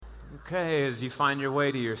Okay, as you find your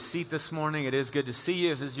way to your seat this morning, it is good to see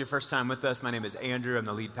you. If this is your first time with us, my name is Andrew. I'm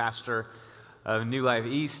the lead pastor of New Life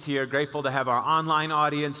East here. Grateful to have our online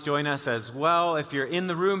audience join us as well. If you're in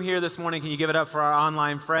the room here this morning, can you give it up for our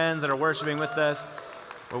online friends that are worshiping with us?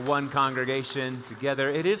 We're one congregation together.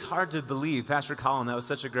 It is hard to believe, Pastor Colin, that was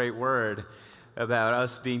such a great word about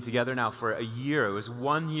us being together now for a year. It was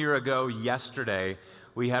 1 year ago yesterday.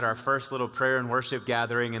 We had our first little prayer and worship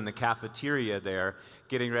gathering in the cafeteria there,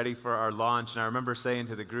 getting ready for our launch. And I remember saying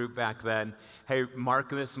to the group back then, hey, mark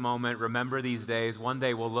this moment, remember these days. One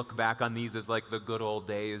day we'll look back on these as like the good old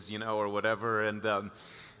days, or whatever. And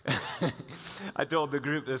I told the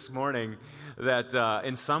group this morning that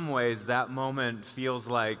in some ways that moment feels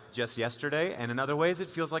like just yesterday, and in other ways it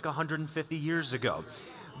feels like 150 years ago.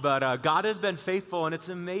 But God has been faithful, and it's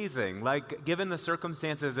amazing. Like, given the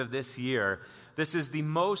circumstances of this year, this is the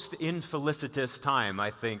most infelicitous time, I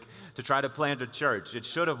think, to try to plant a church. It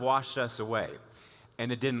should have washed us away, and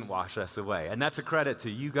it didn't wash us away. And that's a credit to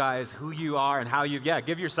you guys, who you are, and how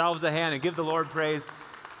give yourselves a hand and give the Lord praise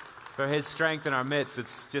for His strength in our midst.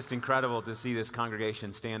 It's just incredible to see this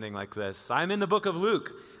congregation standing like this. I'm in the book of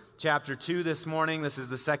Luke, chapter 2 this morning. This is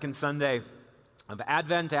the second Sunday of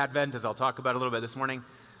Advent. Advent, as I'll talk about a little bit this morning,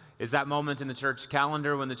 is that moment in the church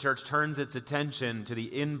calendar when the church turns its attention to the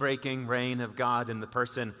inbreaking reign of God in the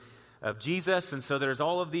person of Jesus. And so there's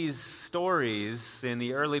all of these stories in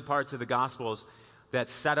the early parts of the Gospels that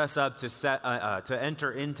set us up to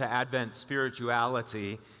enter into Advent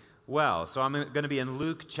spirituality well. So I'm going to be in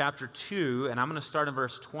Luke chapter 2, and I'm going to start in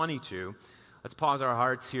verse 22. Let's pause our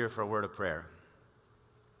hearts here for a word of prayer.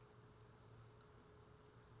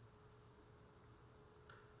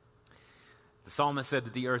 The psalmist said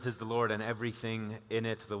that the earth is the Lord and everything in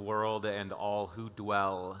it, the world and all who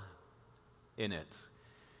dwell in it.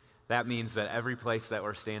 That means that every place that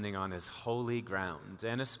we're standing on is holy ground,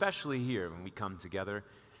 and especially here when we come together.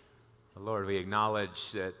 Lord, we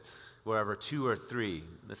acknowledge that wherever two or three,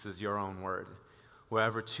 this is your own word,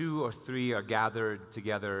 wherever two or three are gathered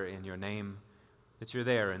together in your name, that you're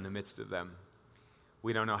there in the midst of them.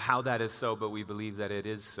 We don't know how that is so, but we believe that it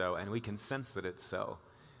is so, and we can sense that it's so.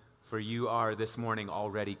 For you are this morning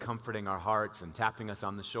already comforting our hearts and tapping us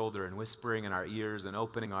on the shoulder and whispering in our ears and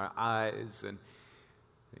opening our eyes. And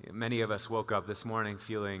many of us woke up this morning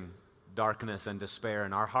feeling darkness and despair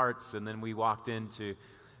in our hearts, and then we walked into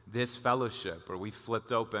this fellowship, or we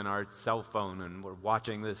flipped open our cell phone and we're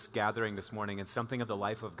watching this gathering this morning, and something of the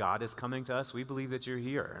life of God is coming to us. We believe that you're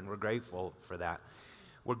here, and we're grateful for that.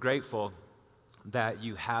 We're grateful that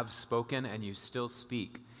you have spoken and you still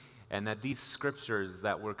speak. And that these scriptures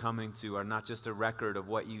that we're coming to are not just a record of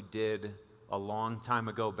what you did a long time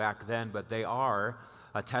ago back then, but they are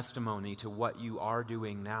a testimony to what you are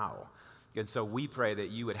doing now. And so we pray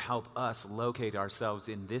that you would help us locate ourselves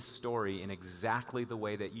in this story in exactly the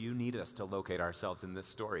way that you need us to locate ourselves in this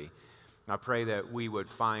story. And I pray that we would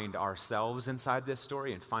find ourselves inside this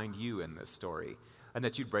story and find you in this story, and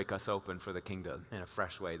that you'd break us open for the kingdom in a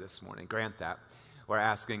fresh way this morning. Grant that. We're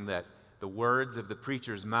asking that the words of the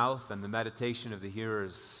preacher's mouth and the meditation of the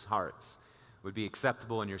hearers' hearts would be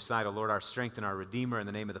acceptable in your sight, O Lord, our strength and our Redeemer, in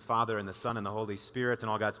the name of the Father and the Son and the Holy Spirit.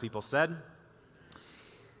 And all God's people said,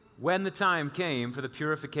 when the time came for the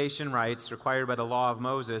purification rites required by the law of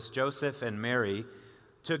Moses, Joseph and Mary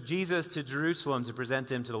took Jesus to Jerusalem to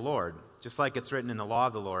present him to the Lord. Just like it's written in the law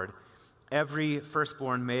of the Lord, every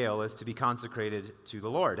firstborn male is to be consecrated to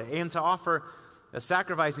the Lord, and to offer a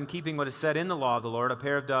sacrifice in keeping what is said in the law of the Lord, a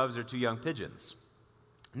pair of doves or two young pigeons.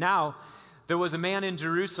 Now, there was a man in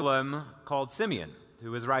Jerusalem called Simeon,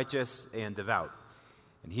 who was righteous and devout.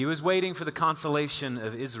 And he was waiting for the consolation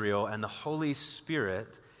of Israel, and the Holy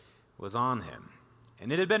Spirit was on him.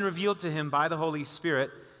 And it had been revealed to him by the Holy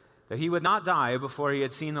Spirit that he would not die before he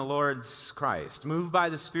had seen the Lord's Christ. Moved by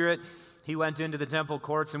the Spirit, he went into the temple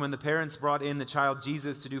courts, and when the parents brought in the child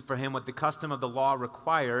Jesus to do for him what the custom of the law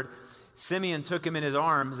required, Simeon took him in his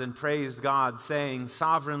arms and praised God, saying,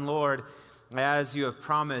 Sovereign Lord, as you have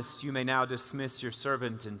promised, you may now dismiss your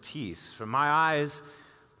servant in peace. For my eyes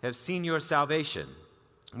have seen your salvation,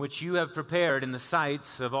 which you have prepared in the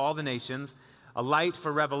sight of all the nations, a light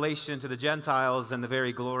for revelation to the Gentiles and the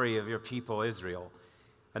very glory of your people Israel.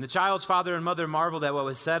 And the child's father and mother marveled at what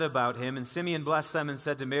was said about him, and Simeon blessed them and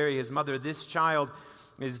said to Mary, his mother, this child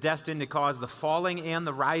is destined to cause the falling and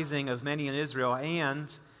the rising of many in Israel,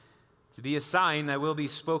 and to be a sign that will be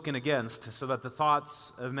spoken against, so that the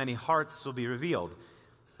thoughts of many hearts will be revealed,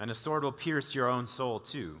 and a sword will pierce your own soul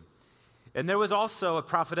too. And there was also a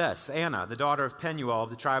prophetess, Anna, the daughter of Penuel of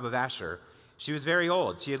the tribe of Asher. She was very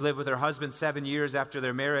old. She had lived with her husband 7 years after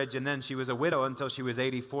their marriage, and then she was a widow until she was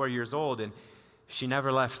 84 years old. And She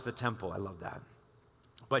never left the temple. I love that.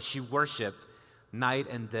 But she worshiped night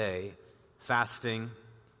and day, fasting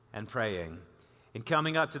and praying. In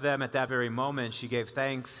coming up to them at that very moment, she gave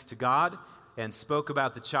thanks to God and spoke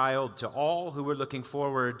about the child to all who were looking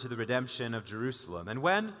forward to the redemption of Jerusalem. And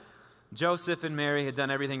when Joseph and Mary had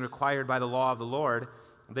done everything required by the law of the Lord,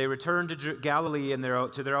 they returned to Galilee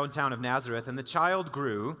to their own town of Nazareth. And the child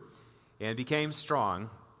grew and became strong,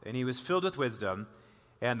 and he was filled with wisdom,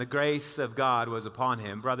 and the grace of God was upon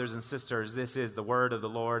him. Brothers and sisters, this is the word of the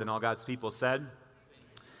Lord, and all God's people said.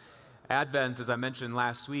 Advent, as I mentioned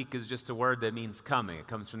last week, is just a word that means coming. It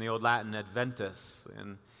comes from the Old Latin adventus.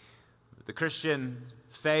 And the Christian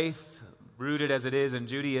faith, rooted as it is in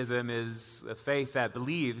Judaism, is a faith that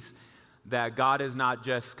believes that God is not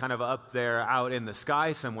just kind of up there out in the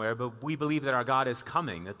sky somewhere, but we believe that our God is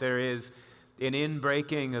coming, that there is an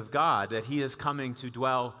inbreaking of God, that he is coming to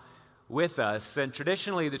dwell with us. And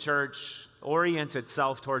traditionally, the church orients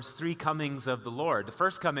itself towards three comings of the Lord. The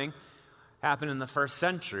first coming happened in the first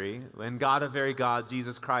century when God of very God,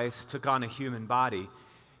 Jesus Christ, took on a human body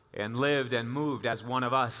and lived and moved as one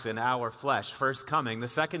of us in our flesh. First coming. The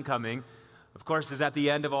second coming, of course, is at the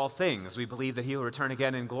end of all things. We believe that he will return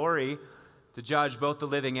again in glory to judge both the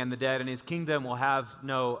living and the dead, and his kingdom will have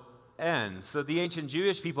no end. So the ancient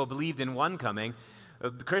Jewish people believed in one coming.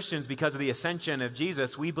 Christians, because of the ascension of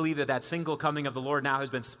Jesus, we believe that that single coming of the Lord now has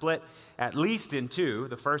been split at least in two,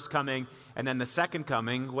 the first coming and then the second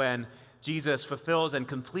coming, when Jesus fulfills and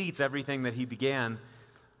completes everything that he began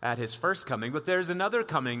at his first coming. But there's another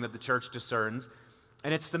coming that the church discerns,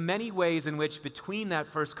 and it's the many ways in which between that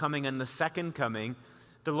first coming and the second coming,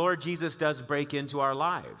 the Lord Jesus does break into our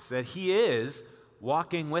lives, that he is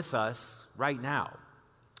walking with us right now.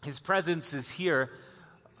 His presence is here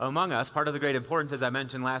among us. Part of the great importance, as I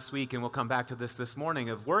mentioned last week, and we'll come back to this morning,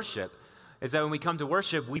 of worship, is that when we come to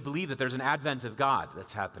worship, we believe that there's an advent of God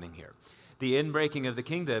that's happening here. The inbreaking of the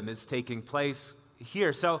kingdom is taking place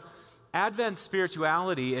here. So Advent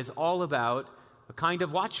spirituality is all about a kind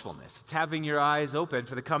of watchfulness. It's having your eyes open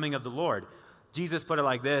for the coming of the Lord. Jesus put it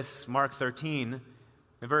like this, Mark 13,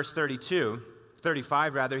 in verse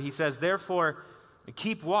 35 rather, he says, "Therefore,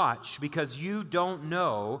 keep watch, because you don't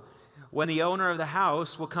know when the owner of the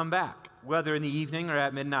house will come back, whether in the evening or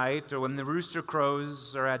at midnight, or when the rooster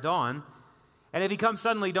crows or at dawn. And if he comes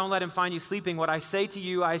suddenly, don't let him find you sleeping. What I say to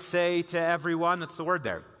you, I say to everyone." That's the word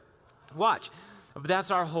there. Watch. But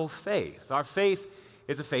that's our whole faith. Our faith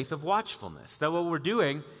is a faith of watchfulness. That what we're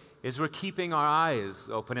doing is we're keeping our eyes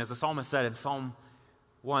open. As the psalmist said in Psalm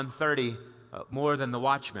 130, more than the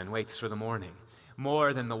watchman waits for the morning.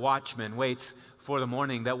 More than the watchman waits for the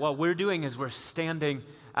morning. That what we're doing is we're standing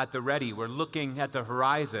at the ready. We're looking at the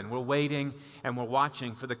horizon. We're waiting and we're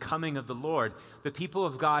watching for the coming of the Lord. The people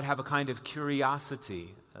of God have a kind of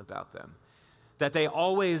curiosity about them, that they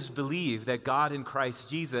always believe that God in Christ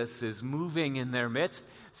Jesus is moving in their midst.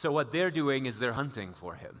 So what they're doing is they're hunting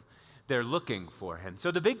for him. They're looking for him. So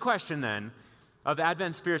the big question then of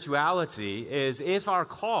Advent spirituality is, if our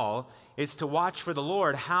call is to watch for the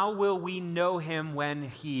Lord, how will we know him when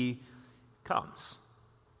he comes?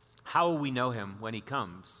 How will we know him when he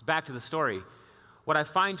comes? Back to the story. What I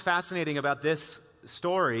find fascinating about this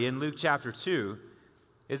story in Luke chapter 2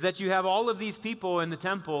 is that you have all of these people in the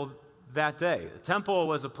temple that day. The temple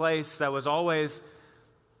was a place that was always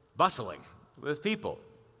bustling with people.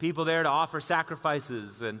 People there to offer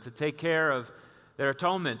sacrifices and to take care of their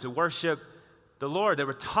atonement, to worship the Lord. There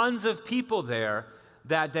were tons of people there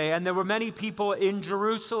that day, and there were many people in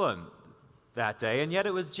Jerusalem that day, and yet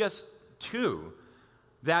it was just two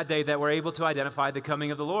that day that were able to identify the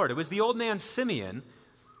coming of the Lord. It was the old man Simeon,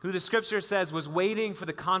 who the scripture says was waiting for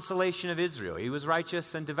the consolation of Israel. He was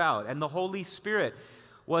righteous and devout, and the Holy Spirit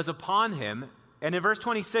was upon him. And in verse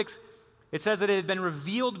 26, it says that it had been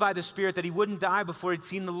revealed by the Spirit that he wouldn't die before he'd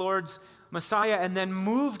seen the Lord's Messiah, and then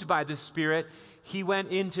moved by the Spirit, he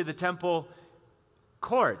went into the temple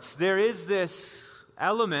courts. There is this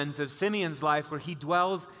element of Simeon's life where he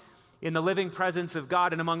dwells in the living presence of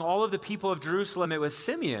God. And among all of the people of Jerusalem, it was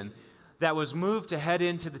Simeon that was moved to head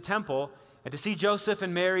into the temple and to see Joseph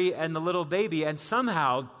and Mary and the little baby. And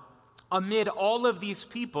somehow, amid all of these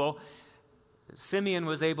people, Simeon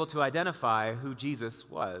was able to identify who Jesus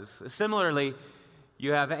was. Similarly,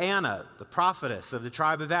 you have Anna, the prophetess of the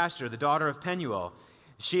tribe of Asher, the daughter of Penuel.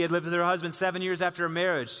 She had lived with her husband 7 years after her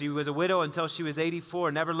marriage. She was a widow until she was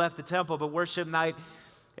 84, never left the temple, but worshiped night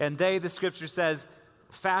and day, the scripture says,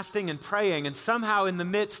 fasting and praying. And somehow in the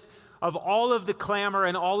midst of all of the clamor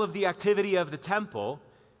and all of the activity of the temple,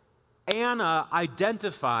 Anna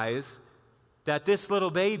identifies that this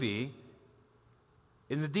little baby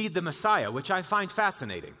is indeed the Messiah, which I find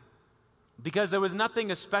fascinating. because there was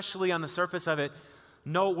nothing, especially on the surface of it,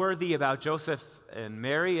 noteworthy about Joseph and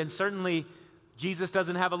Mary, and certainly Jesus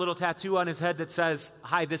doesn't have a little tattoo on his head that says,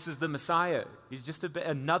 "Hi, this is the Messiah." He's just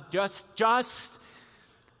just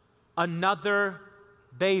another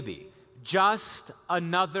baby, just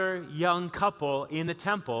another young couple in the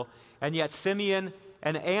temple, and yet Simeon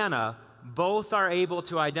and Anna both are able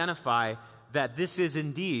to identify that this is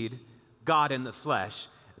indeed God in the flesh.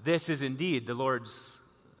 This is indeed the Lord's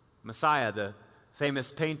Messiah. The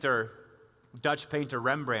famous painter, Dutch painter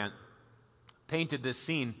Rembrandt, painted this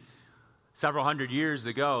scene several hundred years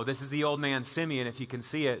ago. This is the old man Simeon, if you can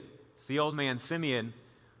see it. It's the old man Simeon,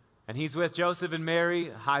 and he's with Joseph and Mary.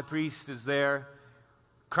 High priest is there.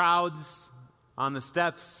 Crowds on the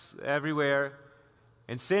steps everywhere.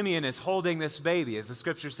 And Simeon is holding this baby. As the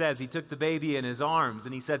scripture says, he took the baby in his arms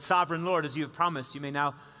and he said, "Sovereign Lord, as you have promised, you may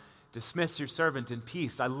now dismiss your servant in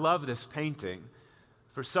peace." I love this painting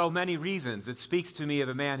for so many reasons. It speaks to me of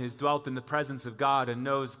a man who's dwelt in the presence of God and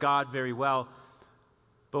knows God very well.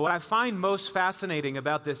 But what I find most fascinating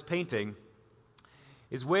about this painting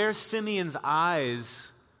is where Simeon's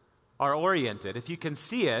eyes are oriented. If you can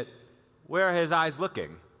see it, where are his eyes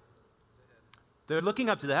looking? They're looking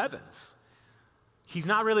up to the heavens. He's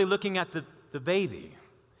not really looking at the baby,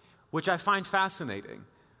 which I find fascinating.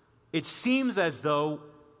 It seems as though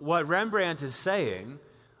what Rembrandt is saying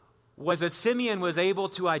was that Simeon was able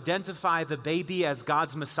to identify the baby as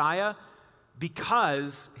God's Messiah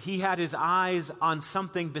because he had his eyes on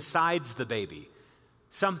something besides the baby,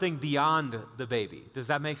 something beyond the baby. Does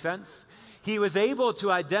that make sense? He was able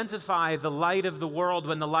to identify the light of the world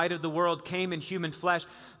when the light of the world came in human flesh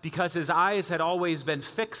because his eyes had always been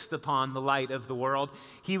fixed upon the light of the world.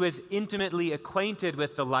 He was intimately acquainted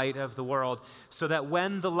with the light of the world, so that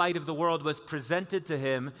when the light of the world was presented to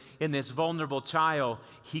him in this vulnerable child,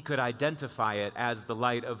 he could identify it as the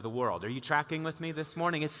light of the world. Are you tracking with me this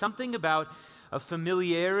morning? It's something about a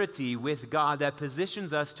familiarity with God that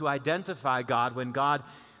positions us to identify God when God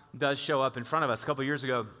does show up in front of us. A couple years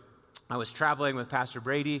ago, I was traveling with Pastor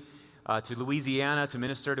Brady to Louisiana to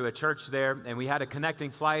minister to a church there, and we had a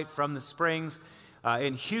connecting flight from the Springs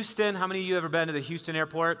in Houston. How many of you have ever been to the Houston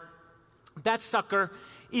airport? That sucker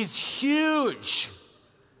is huge.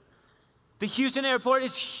 The Houston airport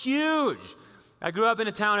is huge. I grew up in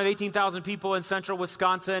a town of 18,000 people in central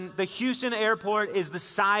Wisconsin. The Houston airport is the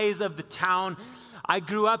size of the town I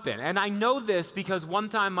grew up in. And I know this because one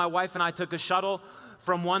time my wife and I took a shuttle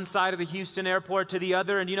from one side of the Houston airport to the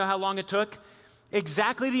other, and you know how long it took?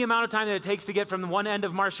 Exactly the amount of time that it takes to get from the one end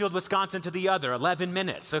of Marshfield, Wisconsin to the other, 11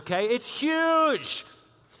 minutes, okay? It's huge.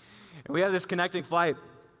 And we have this connecting flight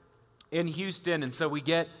in Houston, and so we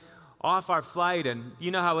get off our flight, and you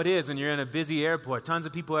know how it is when you're in a busy airport, tons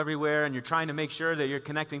of people everywhere, and you're trying to make sure that your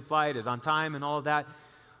connecting flight is on time and all of that.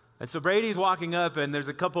 And so Brady's walking up, and there's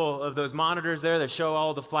a couple of those monitors there that show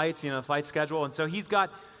all the flights, the flight schedule, and so he's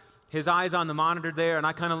got his eyes on the monitor there, and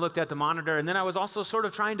I kind of looked at the monitor, and then I was also sort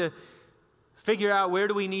of trying to figure out where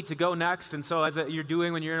do we need to go next. And so as you're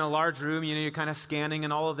doing when you're in a large room, you're kind of scanning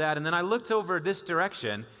and all of that. And then I looked over this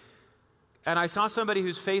direction, and I saw somebody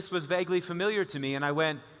whose face was vaguely familiar to me, and I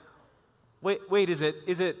went, wait, is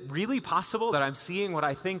it really possible that I'm seeing what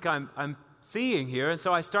I think I'm seeing here? And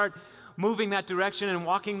so I start moving that direction and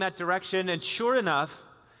walking that direction, and sure enough,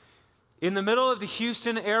 in the middle of the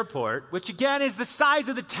Houston airport, which again is the size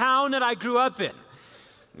of the town that I grew up in,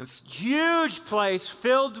 this huge place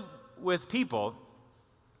filled with people,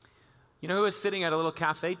 you know who was sitting at a little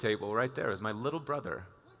cafe table right there? It was my little brother,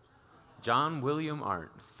 John William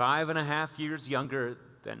Arndt, 5.5 years younger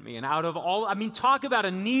than me. And out of all, talk about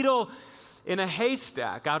a needle in a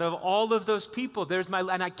haystack. Out of all of those people,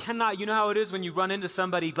 and I cannot, you know how it is when you run into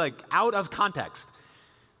somebody like out of context.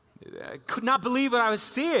 I could not believe what I was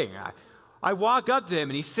seeing. I walk up to him,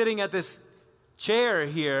 and he's sitting at this chair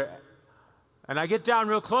here, and I get down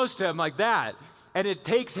real close to him like that, and it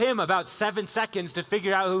takes him about 7 seconds to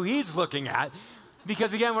figure out who he's looking at,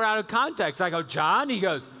 because again, we're out of context. I go, "John?" He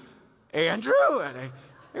goes, "Andrew?" And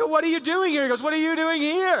I go, "What are you doing here?" He goes, "What are you doing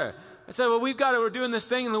here?" I said, "Well, we're doing this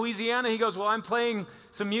thing in Louisiana." He goes, "Well, I'm playing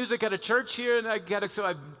some music at a church here, and so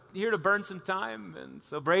I'm here to burn some time." And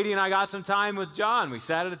so Brady and I got some time with John. We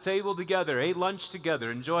sat at a table together, ate lunch together,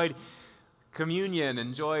 enjoyed communion,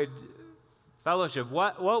 enjoyed fellowship.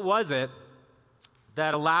 What was it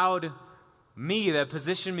that allowed me, that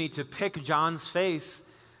positioned me to pick John's face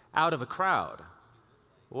out of a crowd?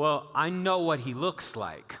 Well, I know what he looks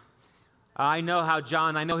like. I know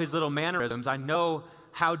his little mannerisms. I know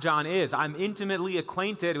how John is. I'm intimately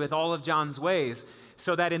acquainted with all of John's ways,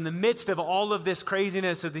 so that in the midst of all of this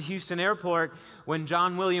craziness at the Houston airport, when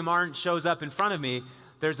John William Arndt shows up in front of me,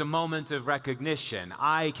 there's a moment of recognition.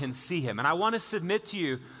 I can see him. And I want to submit to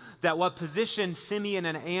you that what positioned Simeon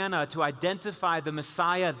and Anna to identify the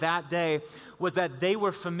Messiah that day was that they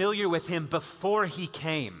were familiar with him before he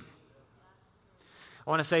came. I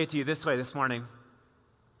want to say it to you this way this morning.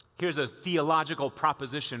 Here's a theological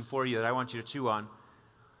proposition for you that I want you to chew on.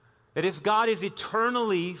 That if God is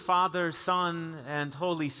eternally Father, Son, and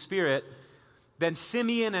Holy Spirit, then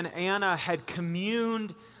Simeon and Anna had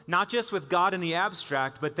communed not just with God in the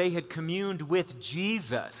abstract, but they had communed with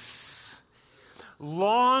Jesus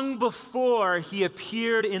long before he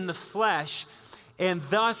appeared in the flesh, and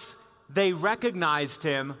thus they recognized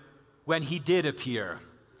him when he did appear.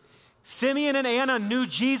 Simeon and Anna knew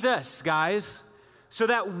Jesus, guys, so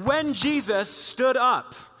that when Jesus stood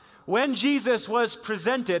up, when Jesus was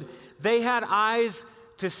presented, they had eyes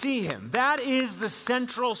to see him. That is the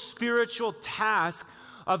central spiritual task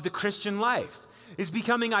of the Christian life, is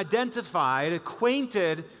becoming identified,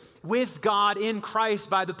 acquainted with God in Christ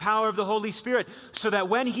by the power of the Holy Spirit, so that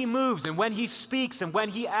when he moves and when he speaks and when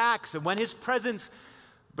he acts and when his presence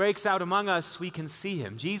breaks out among us, we can see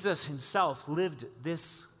him. Jesus himself lived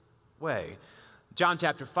this way. John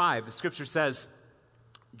chapter 5, the scripture says,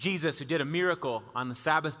 Jesus, who did a miracle on the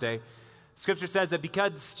Sabbath day, scripture says that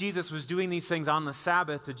because Jesus was doing these things on the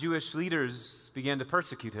Sabbath, the Jewish leaders began to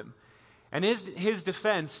persecute him. And his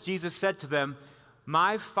defense, Jesus said to them,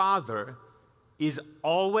 "My Father is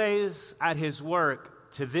always at his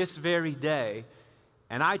work to this very day,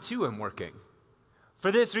 and I too am working."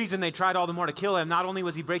 For this reason, they tried all the more to kill him. Not only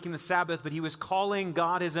was he breaking the Sabbath, but he was calling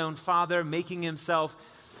God his own Father, making himself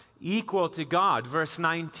equal to God. Verse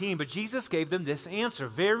 19, but Jesus gave them this answer: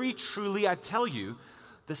 "Very truly, I tell you,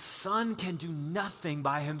 the Son can do nothing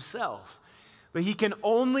by himself, but he can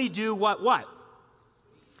only do what?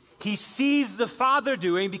 He sees the Father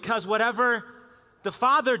doing, because whatever the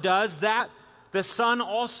Father does, that the Son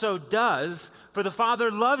also does. For the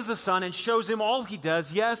Father loves the Son and shows him all he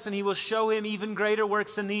does. Yes, and he will show him even greater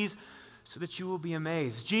works than these, so that you will be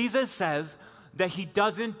amazed." Jesus says that he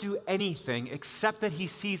doesn't do anything except that he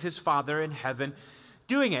sees his Father in heaven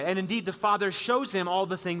doing it. And indeed, the Father shows him all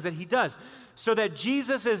the things that he does. So that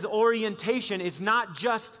Jesus' orientation is not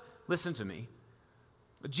just, listen to me,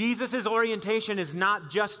 Jesus' orientation is not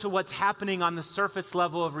just to what's happening on the surface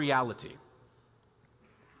level of reality.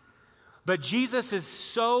 But Jesus is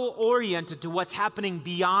so oriented to what's happening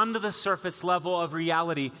beyond the surface level of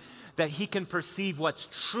reality that he can perceive what's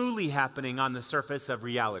truly happening on the surface of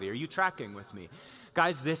reality. Are you tracking with me?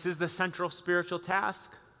 Guys, this is the central spiritual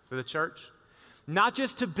task for the church. Not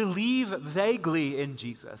just to believe vaguely in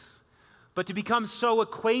Jesus, but to become so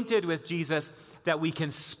acquainted with Jesus that we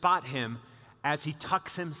can spot him as he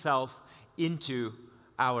tucks himself into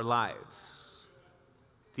our lives.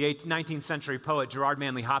 The 19th century poet Gerard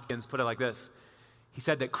Manley Hopkins put it like this. He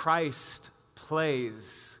said that Christ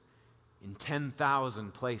plays in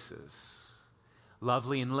 10,000 places,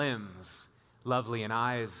 lovely in limbs, lovely in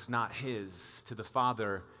eyes not his, to the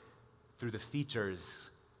Father through the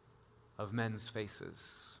features of men's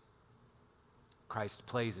faces. Christ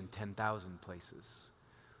plays in 10,000 places.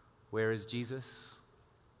 Where is Jesus?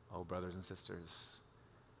 Oh, brothers and sisters,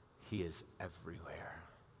 he is everywhere.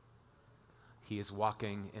 He is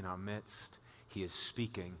walking in our midst. He is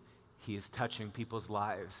speaking. He is touching people's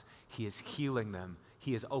lives. He is healing them.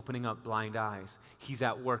 He is opening up blind eyes. He's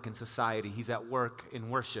at work in society. He's at work in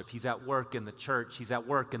worship. He's at work in the church. He's at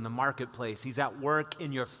work in the marketplace. He's at work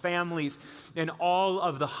in your families, in all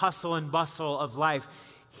of the hustle and bustle of life.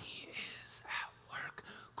 He is at work.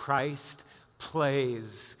 Christ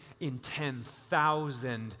plays in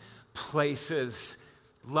 10,000 places.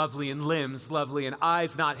 Lovely in limbs, lovely in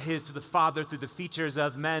eyes, not his, to the Father through the features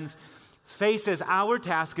of men's faces. Our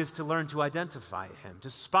task is to learn to identify him, to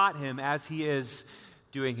spot him as he is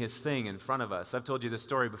doing his thing in front of us. I've told you this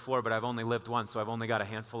story before, but I've only lived once, so I've only got a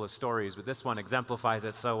handful of stories, but this one exemplifies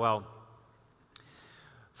it so well.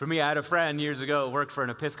 For me, I had a friend years ago who worked for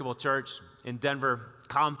an Episcopal church in Denver,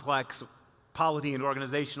 complex polity and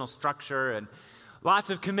organizational structure, and lots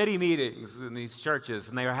of committee meetings in these churches.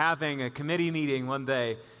 And they were having a committee meeting one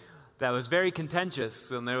day that was very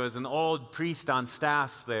contentious. And there was an old priest on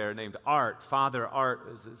staff there named Art. Father Art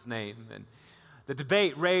was his name. And the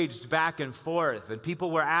debate raged back and forth. And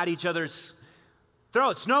people were at each other's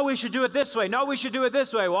throats. No, we should do it this way. No, we should do it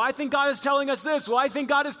this way. Well, I think God is telling us this. Well, I think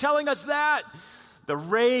God is telling us that. The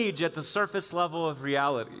rage at the surface level of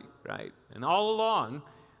reality, right? And all along,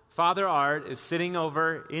 Father Art is sitting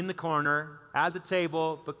over in the corner at the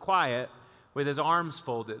table, but quiet, with his arms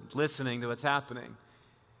folded, listening to what's happening.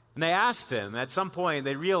 And they asked him, at some point,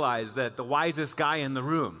 they realized that the wisest guy in the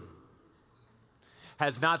room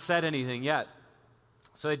has not said anything yet.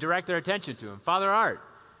 So they direct their attention to him. Father Art,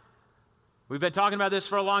 we've been talking about this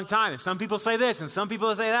for a long time, and some people say this, and some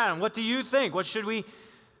people say that, and what do you think? What should we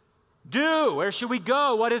do? Where should we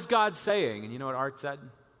go? What is God saying? And you know what Art said?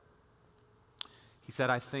 He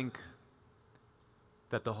said, I think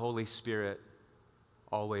that the Holy Spirit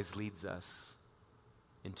always leads us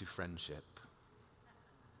into friendship.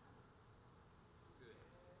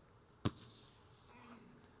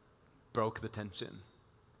 Broke the tension.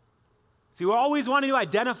 See, we're always wanting to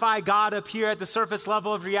identify God up here at the surface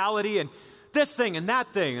level of reality and this thing and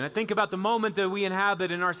that thing. And I think about the moment that we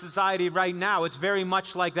inhabit in our society right now. It's very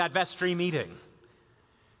much like that vestry meeting.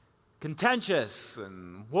 Contentious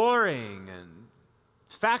and warring and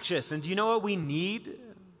factious. And do you know what we need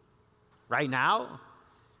right now?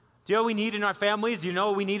 Do you know what we need in our families? Do you know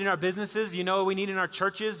what we need in our businesses? Do you know what we need in our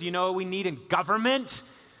churches? Do you know what we need in government?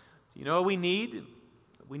 Do you know what we need?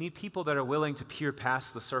 We need people that are willing to peer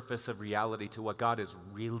past the surface of reality to what God is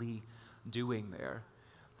really doing there.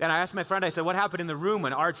 And I asked my friend, I said, what happened in the room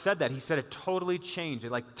when Art said that? He said it totally changed.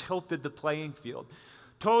 It like tilted the playing field.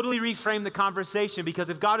 Totally reframed the conversation, because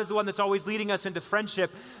if God is the one that's always leading us into friendship,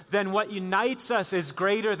 then what unites us is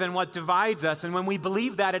greater than what divides us. And when we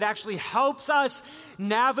believe that, it actually helps us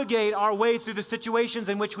navigate our way through the situations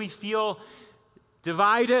in which we feel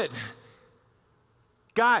divided.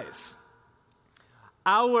 Guys,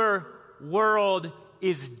 our world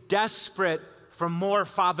is desperate for more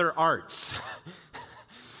Father Arts.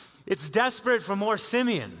 It's desperate for more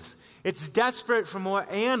Simeons. It's desperate for more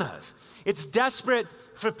Annas. It's desperate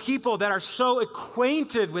for people that are so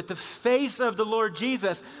acquainted with the face of the Lord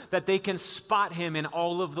Jesus that they can spot him in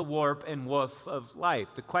all of the warp and woof of life.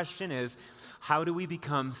 The question is, how do we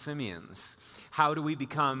become Simeons? How do we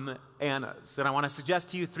become Annas? And I want to suggest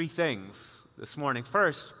to you three things this morning.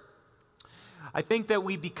 First, I think that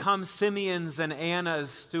we become Simeons and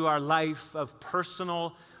Annas through our life of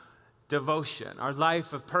personal devotion, our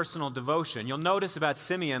life of personal devotion. You'll notice about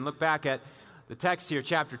Simeon, look back at the text here,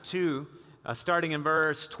 chapter 2, starting in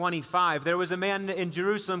verse 25. There was a man in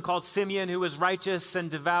Jerusalem called Simeon who was righteous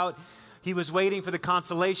and devout. He was waiting for the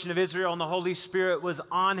consolation of Israel, and the Holy Spirit was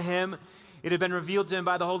on him. It had been revealed to him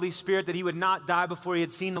by the Holy Spirit that he would not die before he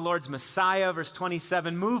had seen the Lord's Messiah. Verse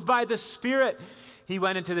 27, moved by the Spirit, he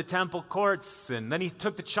went into the temple courts, and then he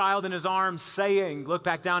took the child in his arms, saying, look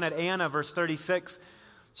back down at Anna, verse 36,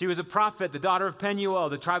 she was a prophet, the daughter of Penuel,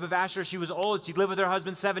 the tribe of Asher. She was old. She'd lived with her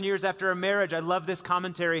husband 7 years after her marriage. I love this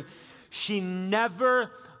commentary. She never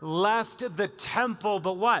left the temple,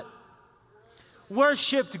 but what?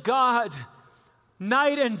 Worshipped God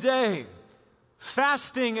night and day,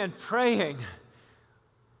 fasting and praying.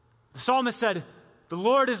 The psalmist said, the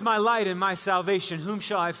Lord is my light and my salvation. Whom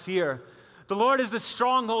shall I fear? The Lord is the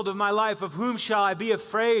stronghold of my life. Of whom shall I be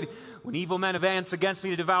afraid? When evil men advance against me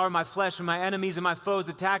to devour my flesh, when my enemies and my foes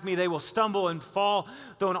attack me, they will stumble and fall.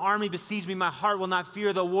 Though an army besiege me, my heart will not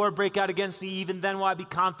fear. Though war break out against me, even then will I be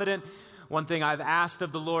confident. One thing I've asked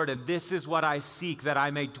of the Lord, and this is what I seek, that I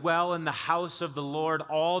may dwell in the house of the Lord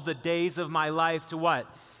all the days of my life. To what?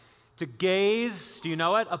 To gaze, do you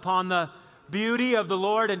know it, upon the beauty of the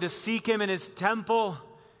Lord and to seek him in his temple.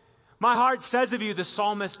 My heart says of you, the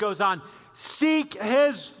psalmist goes on, seek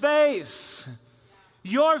his face.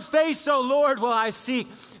 Your face, O Lord, will I seek.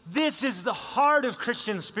 This is the heart of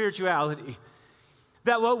Christian spirituality.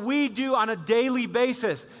 That what we do on a daily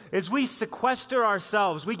basis is we sequester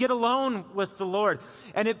ourselves. We get alone with the Lord.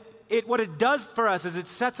 And what it does for us is it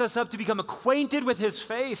sets us up to become acquainted with his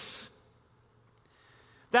face.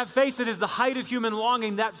 That face that is the height of human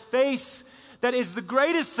longing. That face that is the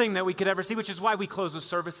greatest thing that we could ever see, which is why we close the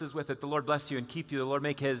services with it. The Lord bless you and keep you. The Lord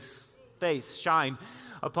make his face shine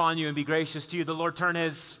upon you and be gracious to you. The Lord turn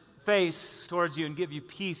his face towards you and give you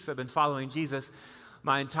peace. I've been following Jesus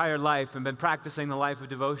my entire life and been practicing the life of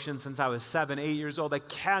devotion since I was 7, 8 years old. I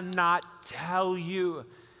cannot tell you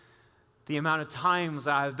the amount of times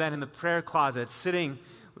I've been in the prayer closet, sitting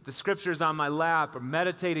with the scriptures on my lap or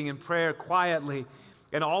meditating in prayer quietly,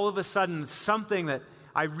 and all of a sudden something that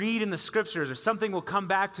I read in the scriptures or something will come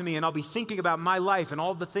back to me, and I'll be thinking about my life and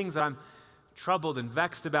all the things that I'm troubled and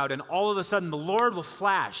vexed about, and all of a sudden the Lord will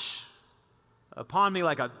flash upon me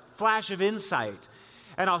like a flash of insight,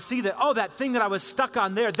 and I'll see that, oh, that thing that I was stuck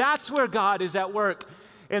on there, that's where God is at work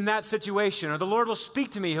in that situation. Or the Lord will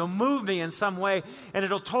speak to me, he'll move me in some way, and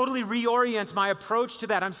it'll totally reorient my approach to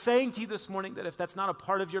that. I'm saying to you this morning that if that's not a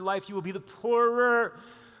part of your life, you will be the poorer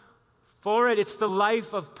for it. It's the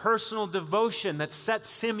life of personal devotion that set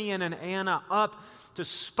Simeon and Anna up to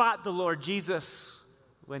spot the Lord Jesus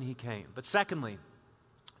when he came. But secondly,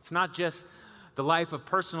 it's not just the life of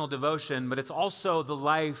personal devotion, but it's also the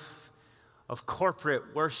life of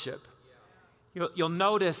corporate worship. You'll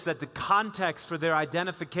notice that the context for their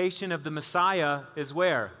identification of the Messiah is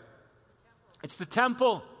where? It's the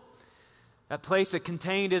temple. That place that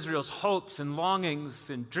contained Israel's hopes and longings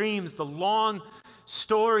and dreams, the long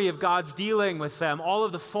story of God's dealing with them, all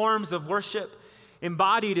of the forms of worship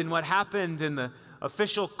embodied in what happened in the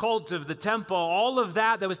official cult of the temple, all of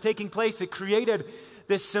that was taking place. It created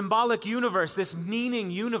this symbolic universe, this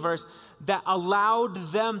meaning universe that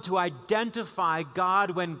allowed them to identify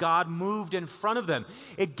God when God moved in front of them.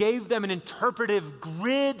 It gave them an interpretive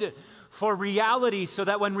grid for reality so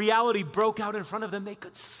that when reality broke out in front of them, they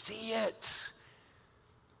could see it.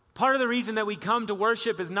 Part of the reason that we come to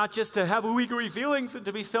worship is not just to have ooey-gooey feelings and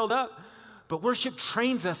to be filled up, but worship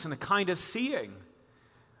trains us in a kind of seeing.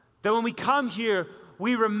 That when we come here,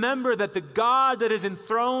 we remember that the God that is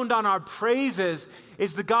enthroned on our praises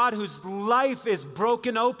is the God whose life is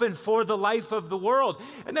broken open for the life of the world.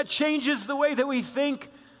 And that changes the way that we think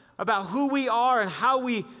about who we are and how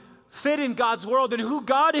we fit in God's world and who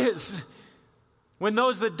God is. When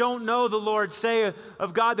those that don't know the Lord say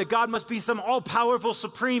of God that God must be some all-powerful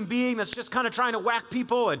supreme being that's just kind of trying to whack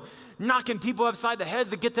people and knocking people upside the heads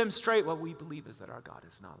to get them straight, what we believe is that our God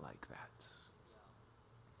is not like that.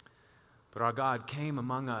 But our God came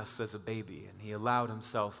among us as a baby, and he allowed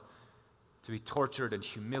himself to be tortured and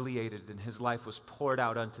humiliated, and his life was poured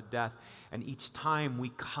out unto death. And each time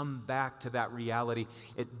we come back to that reality,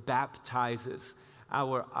 it baptizes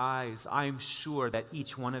our eyes. I'm sure that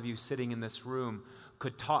each one of you sitting in this room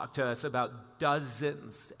could talk to us about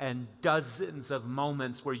dozens and dozens of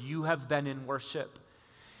moments where you have been in worship.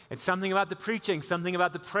 It's something about the preaching, something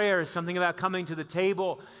about the prayers, something about coming to the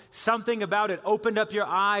table, something about it opened up your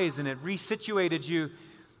eyes and it resituated you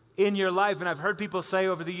in your life. And I've heard people say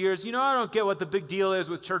over the years, I don't get what the big deal is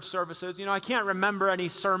with church services. I can't remember any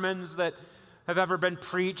sermons that have ever been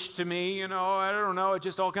preached to me. I don't know. It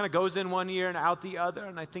just all kind of goes in one ear and out the other.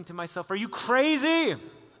 And I think to myself, are you crazy?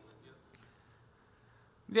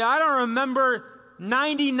 Yeah, I don't remember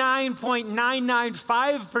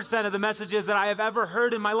 99.995% of the messages that I have ever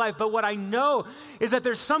heard in my life. But what I know is that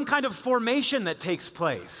there's some kind of formation that takes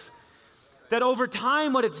place. That over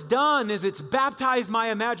time what it's done is it's baptized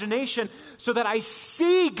my imagination so that I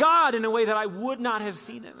see God in a way that I would not have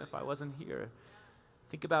seen him if I wasn't here.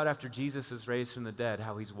 Think about after Jesus is raised from the dead,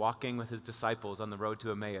 how he's walking with his disciples on the road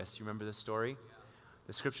to Emmaus. You remember this story?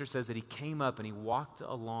 The scripture says that he came up and he walked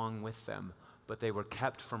along with them, but they were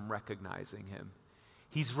kept from recognizing him.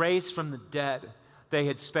 He's raised from the dead. They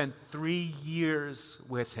had spent 3 years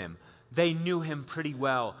with him. They knew him pretty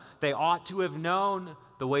well. They ought to have known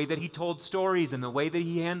the way that he told stories and the way that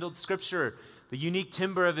he handled scripture, the unique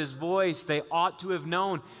timbre of his voice. They ought to have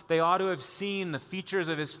known. They ought to have seen the features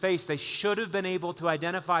of his face. They should have been able to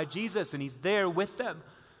identify Jesus, and he's there with them,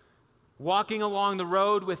 walking along the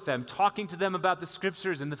road with them, talking to them about the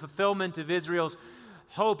scriptures and the fulfillment of Israel's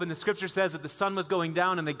hope. And the scripture says that the sun was going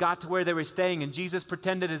down and they got to where they were staying, and Jesus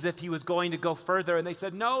pretended as if he was going to go further, and they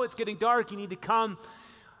said, no, it's getting dark, you need to come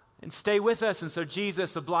and stay with us. And so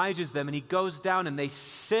Jesus obliges them and he goes down and they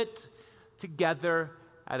sit together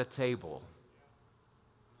at a table.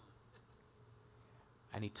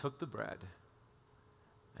 And he took the bread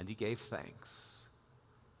and he gave thanks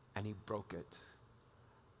and he broke it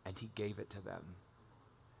and he gave it to them.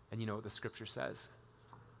 And you know what the scripture says?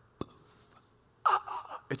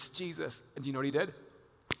 It's Jesus. And you know what he did?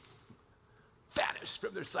 Vanished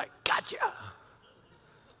from their sight. Gotcha.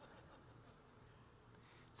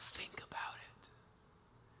 Think about it.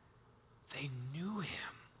 They knew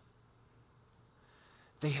him.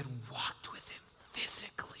 They had walked with him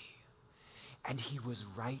physically. And he was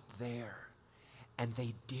right there. And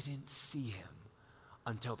they didn't see him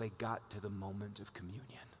until they got to the moment of communion.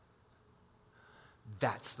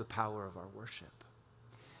 That's the power of our worship.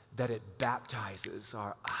 That it baptizes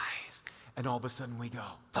our eyes. And all of a sudden we go,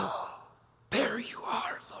 oh, there you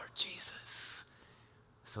are, Lord Jesus.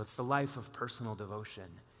 So it's the life of personal devotion.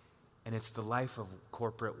 And it's the life of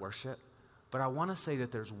corporate worship. But I want to say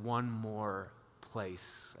that there's one more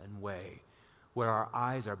place and way where our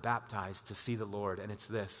eyes are baptized to see the Lord. And it's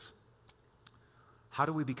this. How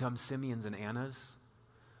do we become Simeons and Annas?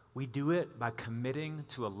 We do it by committing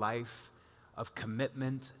to a life of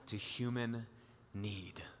commitment to human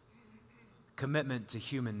need. Commitment to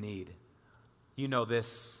human need. You know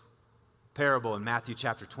this parable in Matthew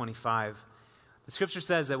chapter 25. The scripture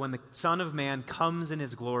says that when the Son of Man comes in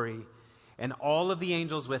his glory and all of the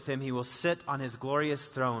angels with him, he will sit on his glorious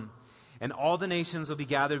throne, and all the nations will be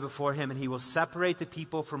gathered before him, and he will separate the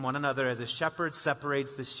people from one another as a shepherd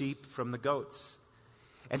separates the sheep from the goats.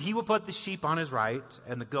 And he will put the sheep on his right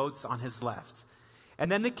and the goats on his left.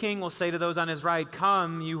 And then the king will say to those on his right,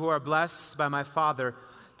 "Come, you who are blessed by my Father,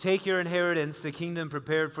 take your inheritance, the kingdom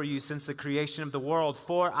prepared for you since the creation of the world.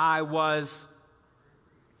 For I was,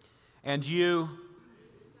 and you,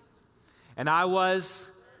 and I was,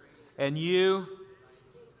 and you,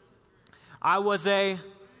 I was a,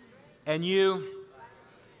 and you,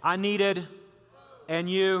 I needed, and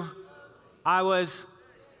you, I was,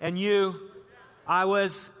 and you, I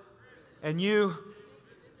was, and you."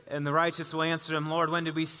 And the righteous will answer him, "Lord, when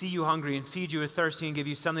did we see you hungry and feed you or thirsty and give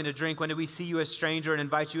you something to drink? When did we see you a stranger and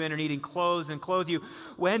invite you in, or needing clothes and clothe you?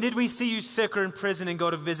 When did we see you sick or in prison and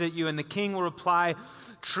go to visit you?" And the king will reply,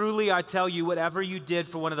 "Truly I tell you, whatever you did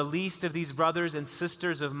for one of the least of these brothers and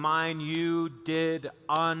sisters of mine, you did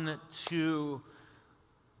unto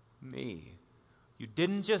me." You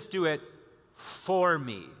didn't just do it for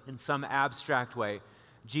me in some abstract way.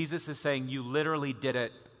 Jesus is saying you literally did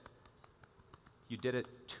it. You did it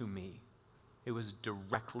to me. It was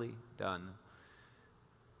directly done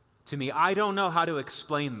to me. I don't know how to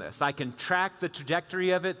explain this. I can track the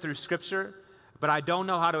trajectory of it through Scripture, but I don't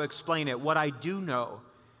know how to explain it. What I do know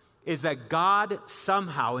is that God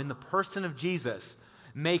somehow, in the person of Jesus,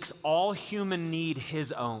 makes all human need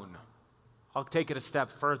his own. I'll take it a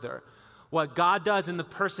step further. What God does in the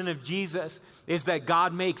person of Jesus is that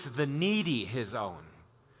God makes the needy his own.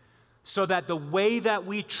 So that the way that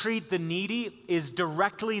we treat the needy is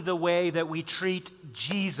directly the way that we treat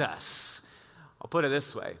Jesus. I'll put it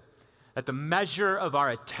this way, that the measure of our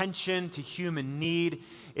attention to human need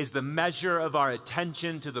is the measure of our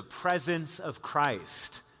attention to the presence of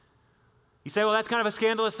Christ. You say, well, that's kind of a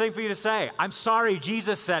scandalous thing for you to say. I'm sorry,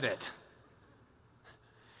 Jesus said it.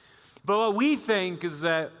 But what we think is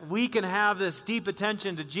that we can have this deep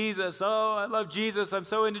attention to Jesus. Oh, I love Jesus. I'm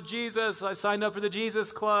so into Jesus. I signed up for the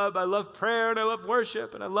Jesus Club. I love prayer and I love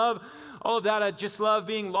worship and I love all of that. I just love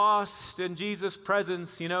being lost in Jesus'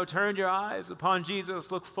 presence. You know, turn your eyes upon Jesus,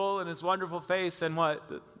 look full in his wonderful face, and what?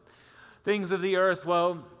 The things of the earth,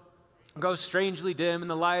 well, go strangely dim in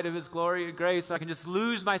the light of his glory and grace. I can just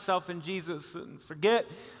lose myself in Jesus and forget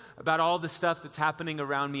about all the stuff that's happening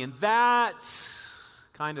around me. And that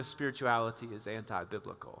kind of spirituality is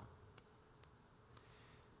anti-biblical.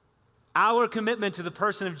 Our commitment to the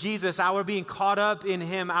person of Jesus, our being caught up in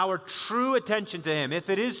him, our true attention to him,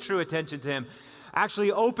 if it is true attention to him,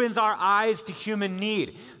 actually opens our eyes to human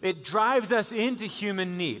need. It drives us into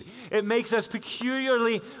human need. It makes us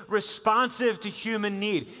peculiarly responsive to human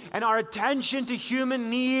need. And our attention to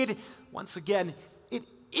human need, once again, it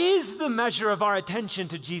is the measure of our attention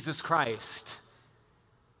to Jesus Christ.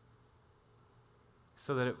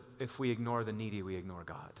 So that if we ignore the needy, we ignore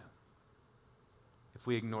God. If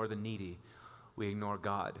we ignore the needy, we ignore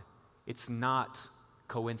God. It's not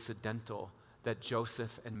coincidental that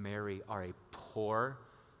Joseph and Mary are a poor,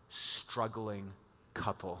 struggling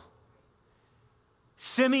couple.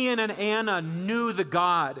 Simeon and Anna knew the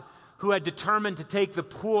God who had determined to take the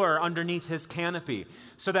poor underneath his canopy,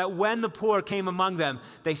 so that when the poor came among them,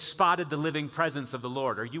 they spotted the living presence of the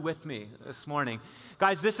Lord. Are you with me this morning?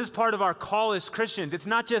 Guys, this is part of our call as Christians. It's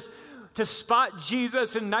not just to spot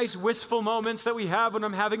Jesus in nice wistful moments that we have when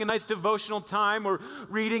I'm having a nice devotional time or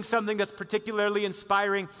reading something that's particularly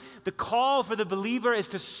inspiring. The call for the believer is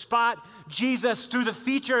to spot Jesus through the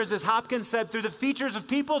features, as Hopkins said, through the features of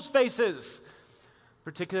people's faces,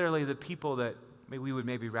 particularly the people that we would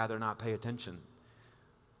maybe rather not pay attention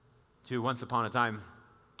to. Once upon a time,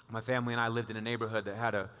 my family and I lived in a neighborhood that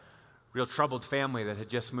had a real troubled family that had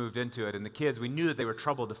just moved into it. And the kids, we knew that they were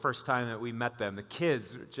troubled the first time that we met them. The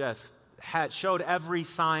kids just showed every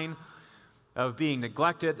sign of being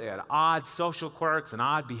neglected. They had odd social quirks and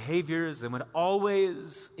odd behaviors and would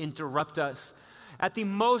always interrupt us at the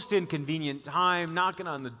most inconvenient time, knocking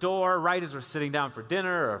on the door right as we're sitting down for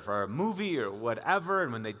dinner or for a movie or whatever.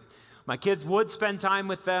 And when my kids would spend time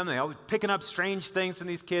with them, they always picking up strange things from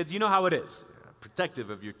these kids. You know how it is. You're protective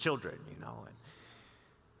of your children, you know.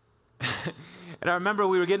 And I remember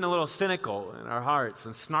we were getting a little cynical in our hearts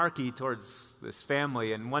and snarky towards this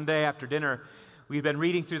family. And one day after dinner, we'd been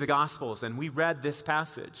reading through the Gospels, and we read this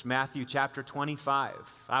passage, Matthew chapter 25.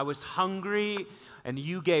 I was hungry, and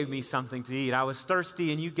you gave me something to eat. I was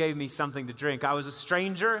thirsty, and you gave me something to drink. I was a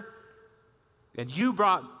stranger, and you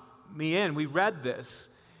brought me in. We read this,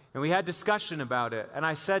 and we had discussion about it. And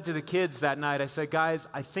I said to the kids that night, I said, guys,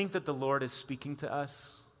 I think that the Lord is speaking to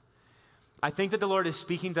us. I think that the Lord is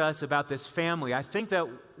speaking to us about this family. I think that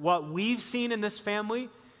what we've seen in this family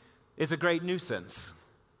is a great nuisance,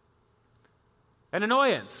 an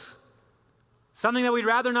annoyance, something that we'd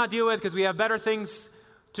rather not deal with because we have better things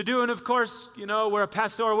to do. And of course, we're a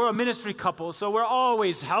pastoral, we're a ministry couple, so we're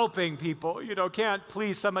always helping people. Can't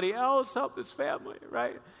please somebody else, help this family,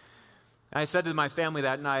 right? And I said to my family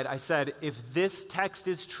that night, I said, if this text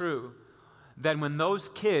is true, then when those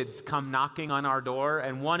kids come knocking on our door,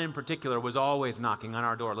 and one in particular was always knocking on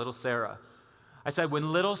our door, little Sarah. I said,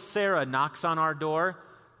 when little Sarah knocks on our door,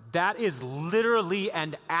 that is literally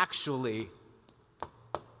and actually,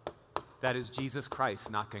 that is Jesus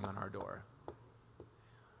Christ knocking on our door.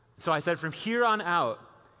 So I said, from here on out,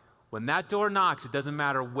 when that door knocks, it doesn't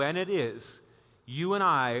matter when it is, you and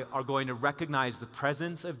I are going to recognize the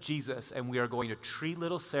presence of Jesus, and we are going to treat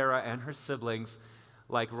little Sarah and her siblings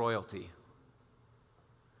like royalty.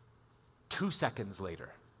 2 seconds later.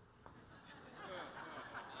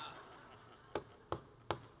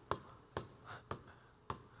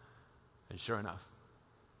 And sure enough,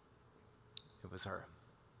 it was her.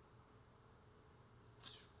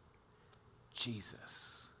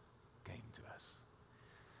 Jesus came to us.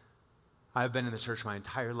 I've been in the church my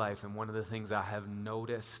entire life, and one of the things I have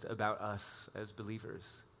noticed about us as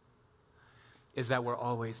believers is that we're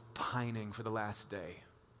always pining for the last day.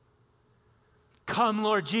 Come,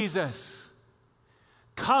 Lord Jesus.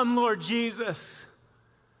 Come, Lord Jesus.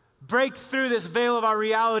 Break through this veil of our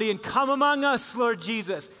reality and come among us, Lord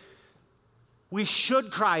Jesus. We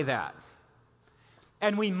should cry that.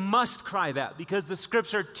 And we must cry that because the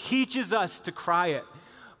scripture teaches us to cry it.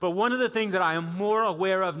 But one of the things that I am more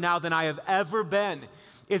aware of now than I have ever been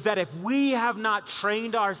is that if we have not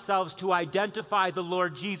trained ourselves to identify the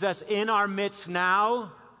Lord Jesus in our midst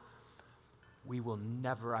now, we will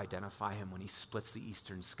never identify him when he splits the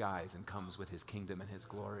eastern skies and comes with his kingdom and his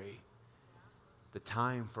glory. The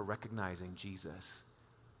time for recognizing Jesus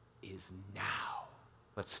is now.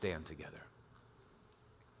 Let's stand together.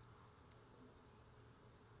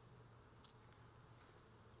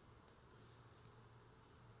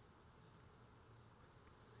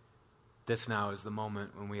 This now is the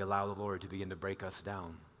moment when we allow the Lord to begin to break us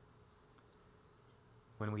down.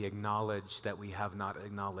 When we acknowledge that we have not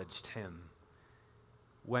acknowledged him.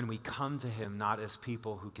 When we come to him not as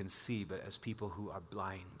people who can see, but as people who are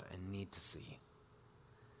blind and need to see.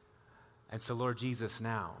 And so, Lord Jesus,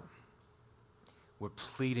 now, we're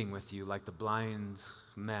pleading with you like the blind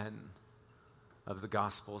men of the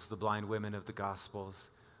Gospels, the blind women of the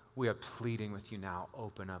Gospels. We are pleading with you now,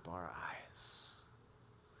 open up our eyes.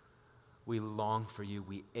 We long for you.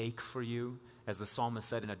 We ache for you. As the psalmist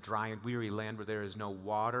said, in a dry and weary land where there is no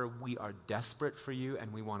water, we are desperate for you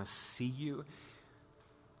and we want to see you.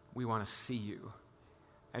 We want to see you.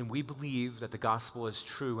 And we believe that the gospel is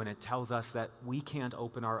true and it tells us that we can't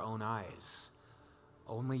open our own eyes.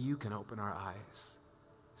 Only you can open our eyes.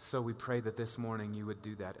 So we pray that this morning you would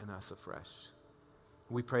do that in us afresh.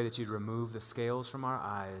 We pray that you'd remove the scales from our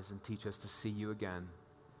eyes and teach us to see you again.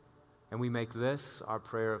 And we make this our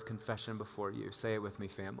prayer of confession before you. Say it with me,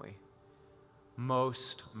 family.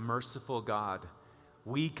 Most merciful God,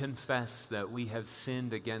 we confess that we have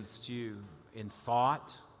sinned against you in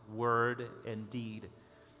thought, word, and deed,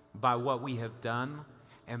 by what we have done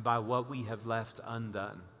and by what we have left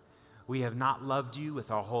undone. We have not loved you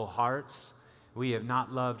with our whole hearts. We have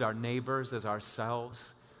not loved our neighbors as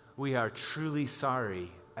ourselves. We are truly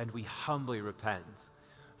sorry and we humbly repent.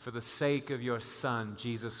 For the sake of your Son,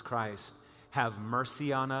 Jesus Christ, have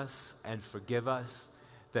mercy on us and forgive us,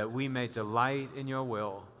 that we may delight in your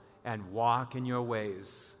will and walk in your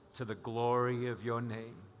ways to the glory of your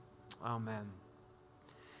name. Amen.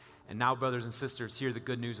 And now, brothers and sisters, hear the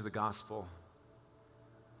good news of the gospel.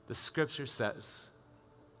 The scripture says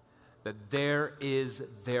that there is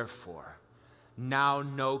therefore now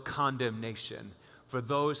no condemnation for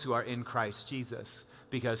those who are in Christ Jesus,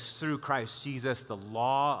 because through Christ Jesus, the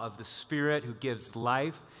law of the Spirit who gives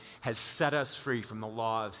life has set us free from the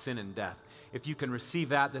law of sin and death. If you can receive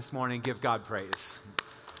that this morning, give God praise.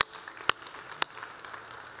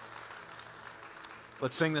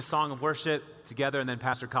 Let's sing this song of worship together, and then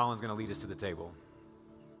Pastor Colin's going to lead us to the table.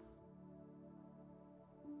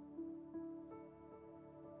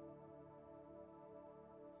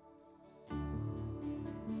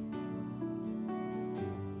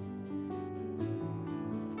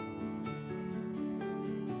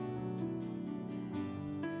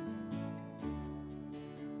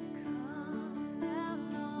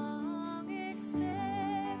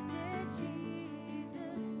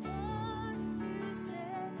 Born to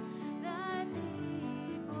set thy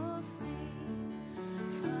people free.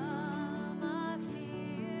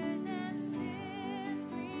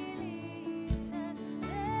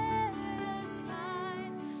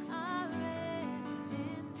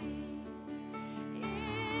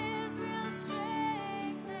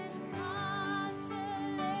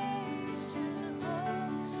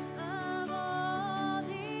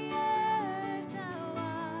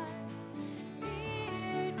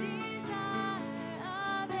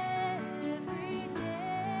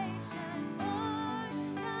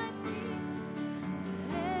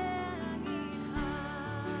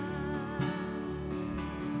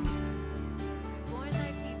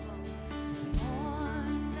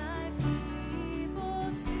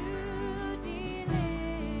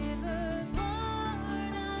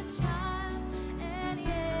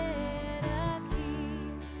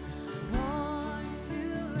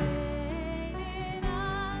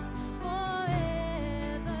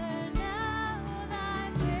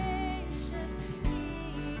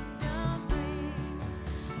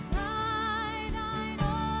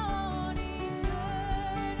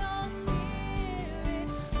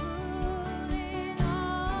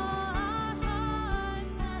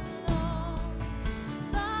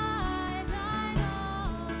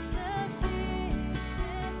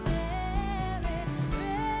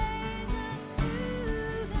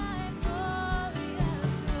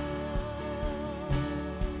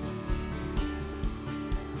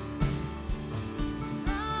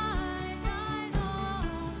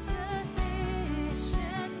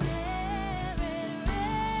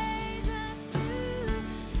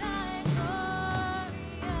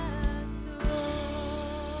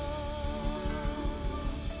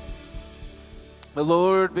 The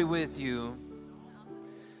Lord be with you.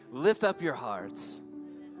 Lift up your hearts.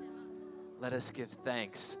 Let us give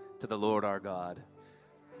thanks to the Lord our God.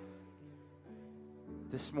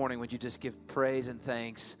 This morning, would you just give praise and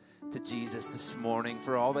thanks to Jesus this morning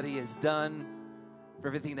for all that he has done, for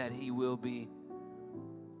everything that he will be.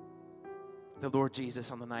 The Lord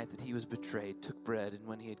Jesus, on the night that he was betrayed, took bread, and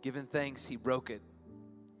when he had given thanks, he broke it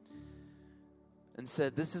and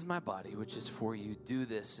said, "This is my body, which is for you. Do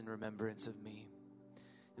this in remembrance of me."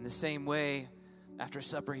 In the same way, after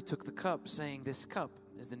supper, he took the cup, saying, "This cup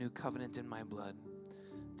is the new covenant in my blood.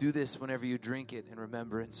 Do this whenever you drink it in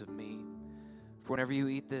remembrance of me. For whenever you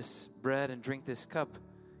eat this bread and drink this cup,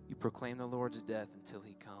 you proclaim the Lord's death until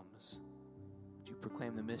he comes." Would you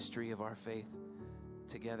proclaim the mystery of our faith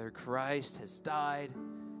together? Christ has died.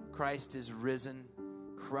 Christ is risen.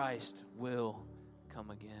 Christ will come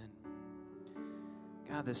again.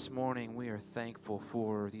 God, this morning we are thankful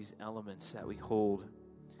for these elements that we hold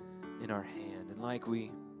in our hand. And like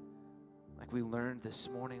we learned this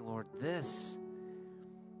morning, Lord, this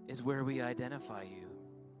is where we identify you.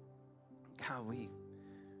 God,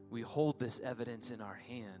 we hold this evidence in our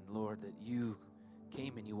hand, Lord, that you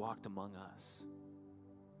came and you walked among us.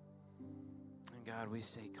 And God, we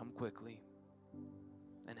say, come quickly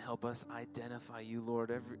and help us identify you, Lord,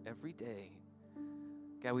 every day.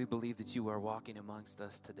 God, we believe that you are walking amongst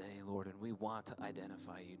us today, Lord, and we want to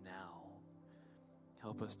identify you now.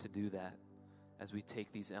 Help us to do that as we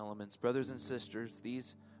take these elements. Brothers and sisters,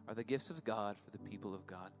 these are the gifts of God for the people of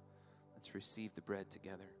God. Let's receive the bread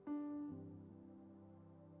together.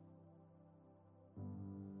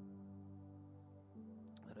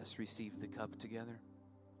 Let us receive the cup together.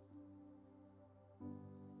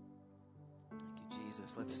 Thank you,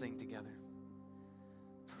 Jesus. Let's sing together.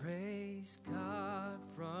 Praise God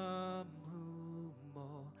from whom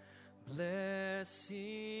all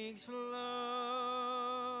blessings flow.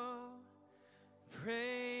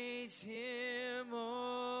 Praise him,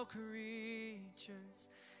 all creatures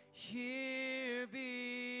here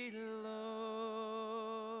below.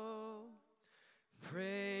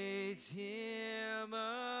 Praise him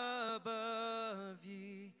above,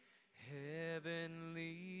 ye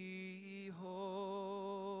heavenly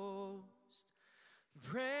host.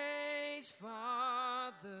 Praise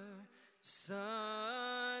Father,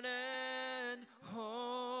 Son, and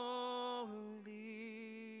Holy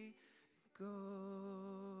Ghost.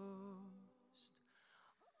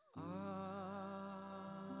 Amen.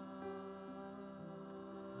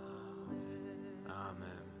 Amen.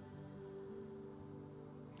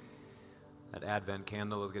 That Advent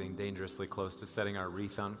candle is getting dangerously close to setting our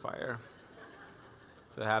wreath on fire.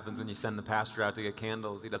 That's what happens when you send the pastor out to get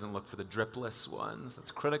candles. He doesn't look for the dripless ones.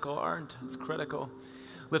 That's critical, aren't? It's critical.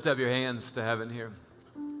 Lift up your hands to heaven here.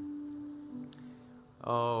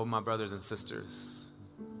 Oh, my brothers and sisters,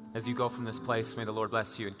 as you go from this place, may the Lord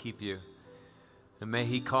bless you and keep you. And may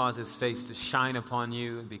he cause his face to shine upon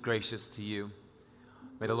you and be gracious to you.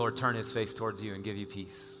 May the Lord turn his face towards you and give you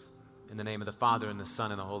peace. In the name of the Father, and the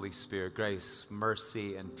Son, and the Holy Spirit, grace,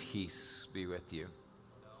 mercy, and peace be with you.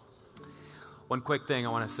 One quick thing I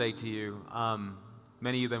want to say to you.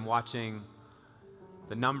 Many of you have been watching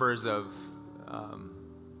the numbers of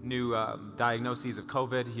new diagnoses of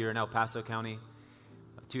COVID here in El Paso County.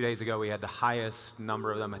 2 days ago, we had the highest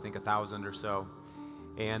number of them, I think 1,000 or so.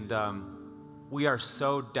 And we are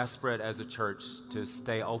so desperate as a church to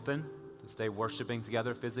stay open, to stay worshiping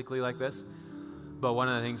together physically like this. But one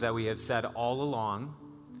of the things that we have said all along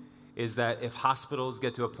is that if hospitals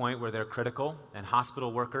get to a point where they're critical and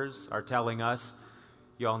hospital workers are telling us,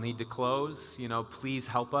 y'all need to close, please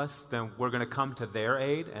help us, then we're going to come to their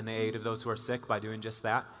aid and the aid of those who are sick by doing just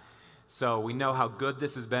that. So we know how good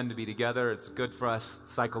this has been to be together. It's good for us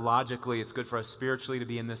psychologically. It's good for us spiritually to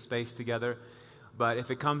be in this space together. But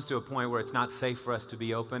if it comes to a point where it's not safe for us to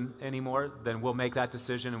be open anymore, then we'll make that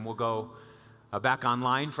decision and we'll go back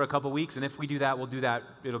online for a couple weeks. And if we do that, we'll do that.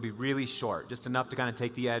 It'll be really short, just enough to kind of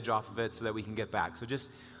take the edge off of it so that we can get back. So just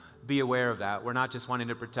be aware of that. We're not just wanting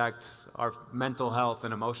to protect our mental health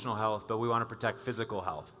and emotional health, but we want to protect physical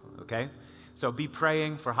health, okay? So be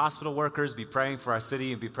praying for hospital workers, be praying for our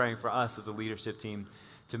city, and be praying for us as a leadership team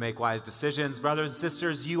to make wise decisions. Brothers and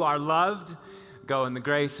sisters, you are loved. Go in the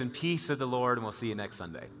grace and peace of the Lord, and we'll see you next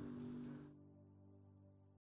Sunday.